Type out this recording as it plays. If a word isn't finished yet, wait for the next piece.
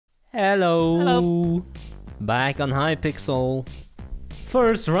Hello. Hello. Back on Hypixel.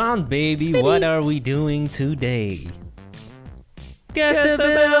 First round, baby. What are we doing today? Guess the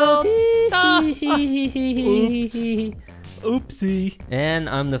build. Oops. Oopsie. And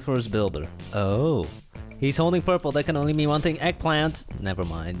I'm the first builder. Oh. He's holding purple. That can only mean one thing. Eggplant. Never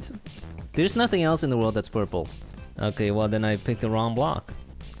mind. There's nothing else in the world that's purple. Okay, well then I picked the wrong block.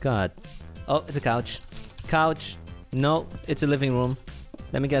 God. Oh, it's a couch. Couch. No, it's a living room.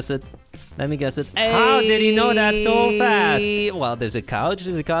 Let me guess it. Let me guess it. Hey! How did he know that so fast? Well, there's a couch,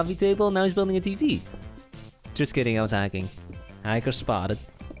 there's a coffee table, now he's building a TV. Just kidding, I was hacking. Hacker spotted.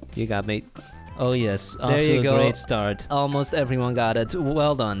 You got me. Oh yes, off There you to go. a great start. Almost everyone got it.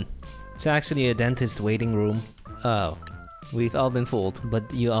 Well done. It's actually a dentist waiting room, Oh, we've all been fooled.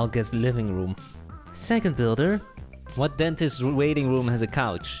 but you all guessed living room. Second builder, What dentist waiting room has a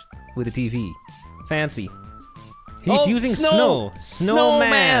couch with a TV? fancy. He's Oh, using snow!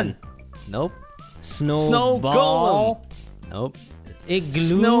 Snowman. Nope. Snow Snow ball. Nope. Igloo.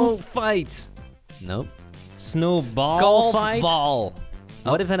 Snow fight. Nope. Snowball Golf fight. ball.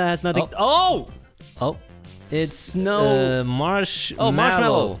 Oh. What if it has nothing? Oh. Oh! Oh, it's Snow- marshmallow. Oh,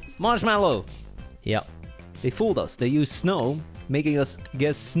 marshmallow. Marshmallow. Yeah. They fooled us. They used snow, making us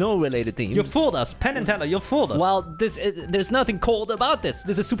guess snow-related themes. You fooled us, Penn and Teller. You fooled us. Well, there's nothing cold about this.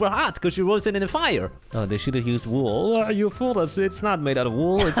 This is super hot because you roasted in a fire. Oh, they should have used wool. Oh, you fooled us. It's not made out of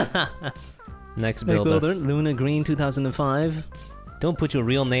wool. It's next Next builder. builder, Luna Green 2005. Don't put your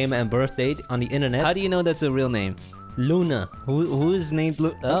real name and birth date on the internet. How do you know that's a real name? Luna. Who is named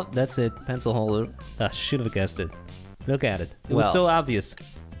Lu? Oh, that's it. Pencil holder. I should have guessed it. Look at it. It was Well. so obvious.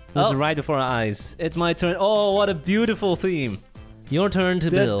 It was Oh. right before our eyes. It's my turn. Oh, what a beautiful theme. Your turn to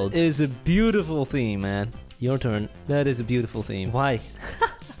build. That is a beautiful theme, man. Your turn. That is a beautiful theme. Why?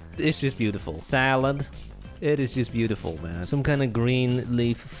 It's just beautiful. Salad. It is just beautiful, man. Some kind of green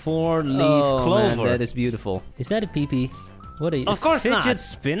leaf. Four-leaf Oh, clover. man, that is beautiful. Is that a pee-pee? What are you? Of course fidget not.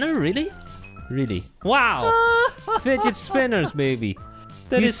 spinner? Really? Really? Wow! Fidget spinners, baby.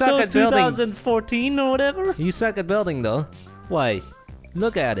 That You is suck so at building. 2014 or whatever. You suck at building, though. Why?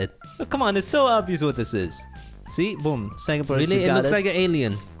 Look at it. Oh, come on, it's so obvious what this is. See? Boom. Second person Really? just It got looks like an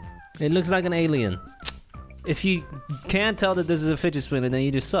alien. It looks like an alien. If you can't tell that this is a fidget spinner, then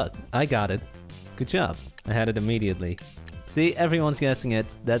you just suck. I got it. Good job. I had it immediately. See? Everyone's guessing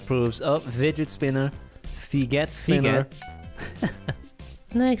it. That proves... Oh, fidget spinner. Figet spinner.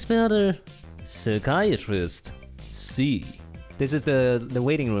 Next builder. Psychiatrist. C. This is the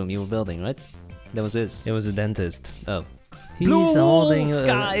waiting room you were building, right? That was his. It was a dentist. Oh. He's Blue wool holding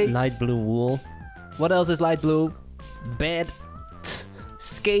sky. a light blue wool. What else is light blue? Bed.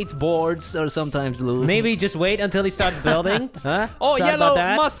 Skateboards are sometimes blue. Maybe just wait until he starts building. Huh? Oh, Thought yellow about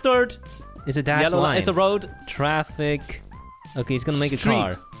that? mustard. It's a dash Yellow line. It's a road. Traffic. Okay, he's gonna make Street.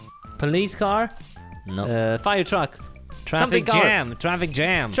 a car. Police car? No. Fire truck. Traffic something car. jam. Traffic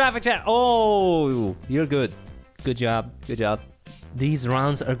jam. Traffic jam. Oh, you're good. Good job. Good job. These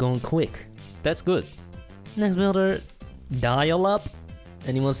rounds are going quick. That's good. Next builder. Dial up.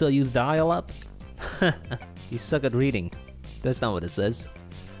 Anyone still use dial up? You suck at reading. That's not what it says.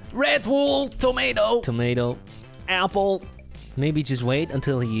 Red wool, tomato, Tomato. apple, Maybe just wait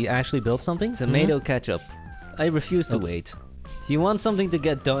until he actually builds something. tomato ketchup. I refuse to wait. If you want something to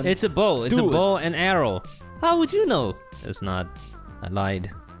get done, It's a bow. It's Do a bow it. and arrow. how would you know? It's not. I lied.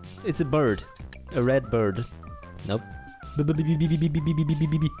 It's a bird. A red bird. Nope. I'm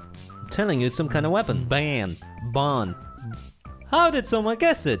telling you, it's some kind of weapon. Ban. Bon. How did someone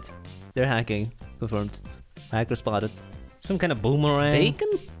guess it? They're hacking. Confirmed. Hacker spotted. Some kind of boomerang. Bacon?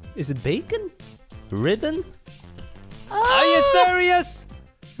 Is it bacon? Ribbon? Are you serious?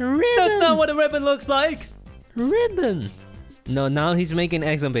 Ribbon. That's not what a ribbon looks like. Ribbon. No, now he's making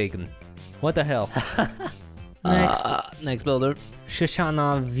eggs and bacon. What the hell? Next. Next builder.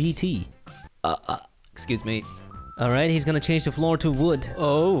 Shoshana VT. Excuse me. Alright, he's gonna change the floor to wood.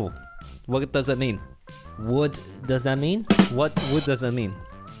 Oh. What does that mean? Wood, does that mean? What wood does that mean?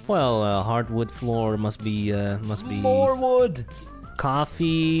 Well, hardwood floor must be More wood.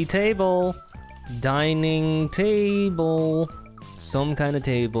 coffee table, dining table, some kind of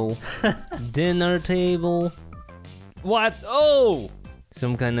table, dinner table, What? Oh.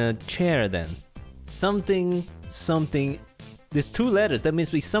 some kind of chair then. Something. There's two letters. That means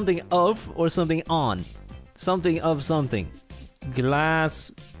be something of or something on. Something of something.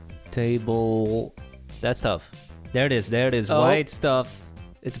 Glass table. That's tough. There it is, there it is. Oh. White stuff.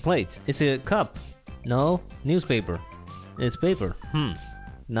 It's a plate. It's a cup. No, newspaper. It's paper.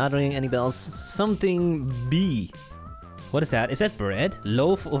 Not ringing any bells. Something B. What is that? Is that bread?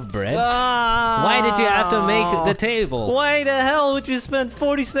 Loaf of bread? Ah! Why did you have to make the table? Why the hell would you spend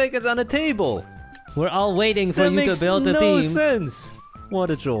 40 seconds on a table? We're all waiting for That you makes to build the no theme. sense. What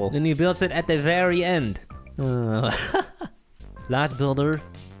a troll. And he builds it at the very end. Last builder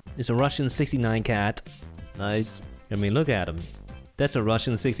is a Russian 69 cat. Nice. I mean, look at him. That's a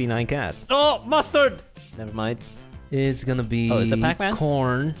Russian 69 cat. Oh, mustard! Never mind. It's gonna be is it Pac-Man?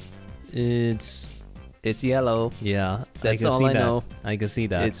 corn. It's yellow. yeah. That's I can all see I that. know. I can see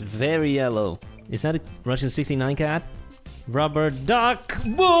that. It's very yellow. Is that a Russian 69 cat? Rubber duck.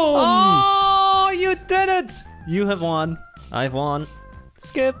 Boom! Oh, you did it! You have won. I've won.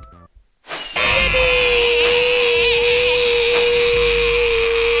 Skip.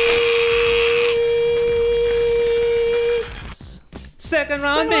 Second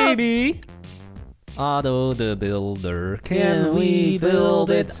round, baby. Otto the Builder, can we build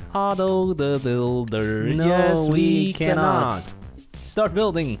it? Otto the Builder, No, yes we cannot. Start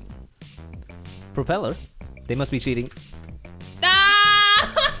building. Propeller? They must be cheating.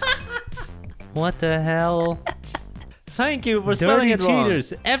 What the hell? Thank you for spelling Dirty it wrong.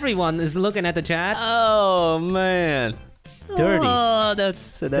 cheaters. Everyone is looking at the chat. Oh man. Dirty. Oh, that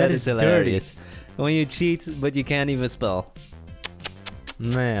is is hilarious. When you cheat, but you can't even spell.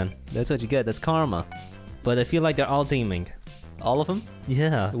 Man, That's what you get. That's karma. but I feel like they're all teaming. All of them?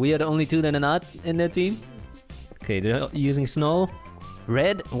 Yeah. We are the only two that are not in their team. Okay, they're using snow.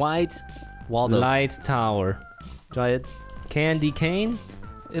 Red, white, Waldo. Light tower. Try it. Candy cane.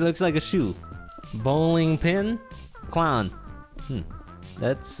 It looks like a shoe. Bowling pin. Clown.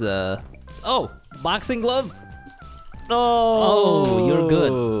 That's oh, boxing glove. Oh, you're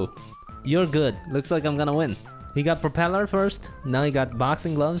good. You're good. Looks like I'm gonna win. He got propeller first. Now he got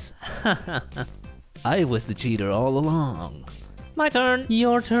boxing gloves. I was the cheater all along. My turn.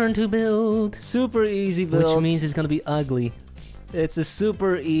 Your turn to build. Super easy build. Which means it's gonna be ugly. it's a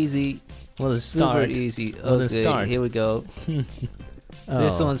super easy. Well, super start. easy. Well, then Okay, start. here we go.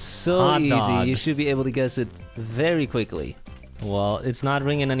 This Oh, one's so hot easy. dog. You should be able to guess it very quickly. Well, it's not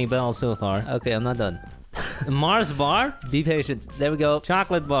ringing any bells so far. Okay, I'm not done. Mars bar. Be patient. There we go.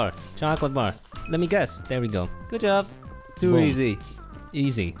 Chocolate bar. Chocolate bar. Let me guess. There we go. Good job. Too Boom. easy.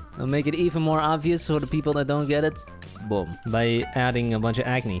 Easy. I'll make it even more obvious for the people that don't get it. Boom. By adding a bunch of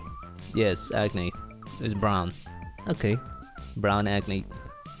acne. Yes, acne. It's brown. Okay. Brown acne.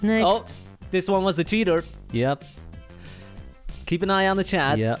 Next. Oh, this one was the cheater. Yep. Keep an eye on the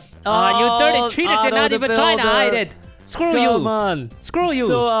chat. Yep. Oh, you dirty cheaters! You're Otto not the even trying to Builder. hide it. Screw Come you. on. Screw you.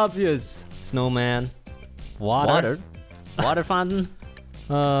 So obvious. Snowman. Water. Water fountain.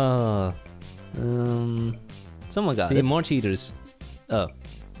 Someone got See, it. more cheaters. Oh.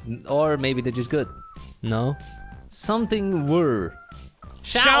 Or maybe they're just good. No. Something were.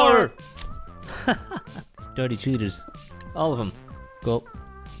 Shower. Dirty cheaters. All of them. Go.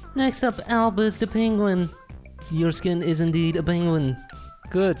 Next up, Albus the penguin. Your skin is indeed a penguin.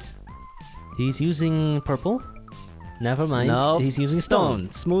 Good. He's using purple. Never mind. No. He's using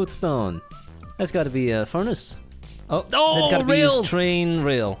stone. Smooth stone. That's got to be a furnace. Oh, Oh, that's gotta be his rails. train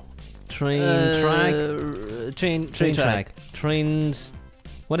rail. Train track. Train track. Trains.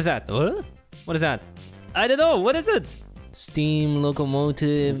 What is that? What is that? I don't know. What is it? Steam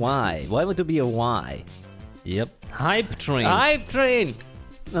locomotive. Why? Why would there be a Y? Yep. Hype train. Hype train.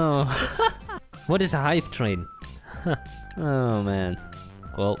 Oh. What is a hype train? Oh man.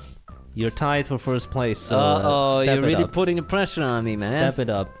 Well, you're tied for first place, so oh, step you're it really up. putting the pressure on me, man. Step it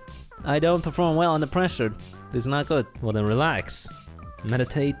up. I don't perform well under pressure. This is not good. Well then relax.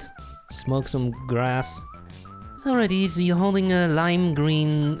 Meditate. Smoke some grass. Alrighty, so you're holding a lime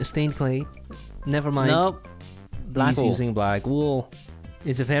green stained clay. Never mind. Nope. Black He's wool. using black wool.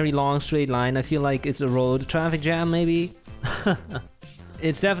 It's a very long straight line. I feel like it's a road. Traffic jam, maybe?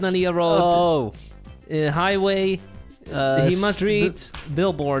 It's definitely a road. Oh. Highway. He must street.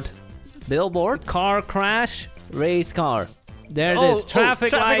 Billboard. Billboard. Car crash. Race car. There it Oh, is.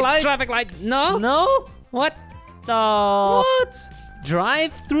 Traffic light. light. Traffic light. No? No. What? Oh. What?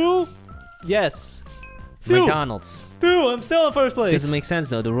 Drive through? Yes. Phew. McDonald's. Phew, I'm still in first place. Doesn't make sense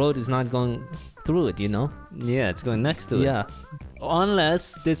though. The road is not going through it, you know? Yeah, it's going next to it. Yeah.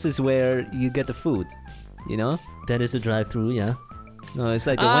 Unless this is where you get the food. You know? That is a drive-through, yeah. No, it's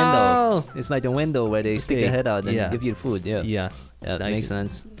like the Oh. window. It's like the window where they stick Okay. their head out and Yeah. give you the food. Yeah. Yeah. Yeah, that makes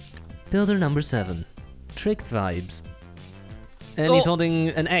sense. Builder number 7. Tricked vibes. And he's Oh. holding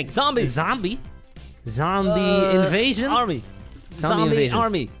an egg. Zombie. Zombie? Zombie invasion? Army. Zombie invasion.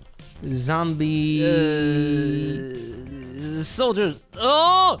 army. Zombie... Soldiers.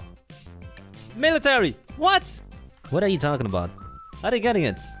 Oh! Military. What? What are you talking about? Are they getting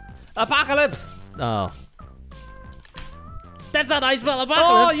it? Apocalypse. Oh. That's not how you spell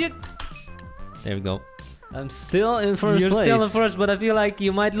apocalypse. Oh, you. There we go. I'm still in 1st place. You're still in first, but I feel like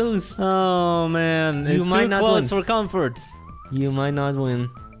you might lose. Oh man, You it's might too not close win. for comfort. You might not win.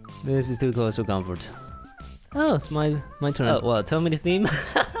 This is too close for comfort. Oh, it's my turn. Oh well, tell me the theme.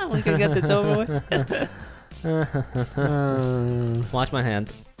 We can get this over with. Watch my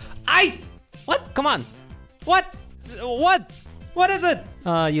hand. Ice. What? Come on. What? What? What is it?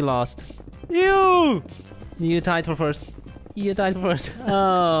 You lost. You. You tied for first. You tied for first.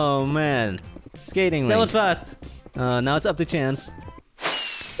 Oh man, skating That rink. was fast. Now it's up to chance.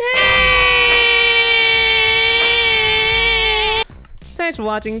 Thanks for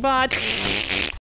watching, bot.